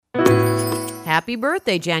Happy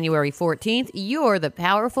birthday, January 14th. You're the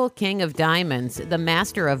powerful king of diamonds, the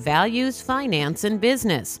master of values, finance, and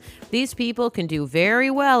business. These people can do very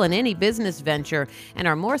well in any business venture and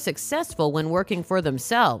are more successful when working for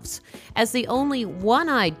themselves. As the only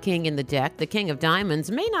one-eyed king in the deck, the king of diamonds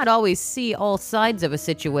may not always see all sides of a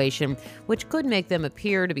situation, which could make them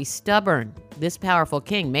appear to be stubborn. This powerful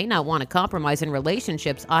king may not want to compromise in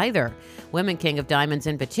relationships either. Women king of diamonds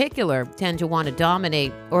in particular tend to want to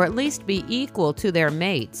dominate or at least be equal to their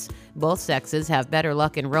mates. Both sexes have better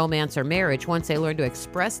luck in romance or marriage once they learn to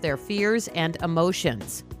express their fears and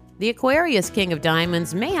emotions. The Aquarius king of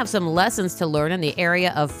diamonds may have some lessons to learn in the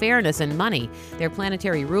area of fairness and money. Their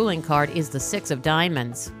planetary ruling card is the Six of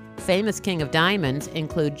Diamonds. Famous king of diamonds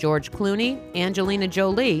include George Clooney, Angelina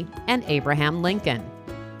Jolie, and Abraham Lincoln.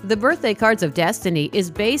 The Birthday Cards of Destiny is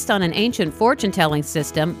based on an ancient fortune-telling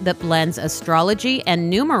system that blends astrology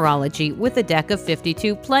and numerology with a deck of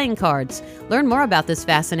 52 playing cards. Learn more about this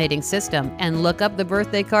fascinating system and look up the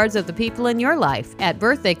birthday cards of the people in your life at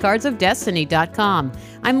birthdaycardsofdestiny.com.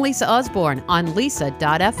 I'm Lisa Osborne on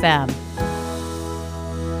Lisa.fm.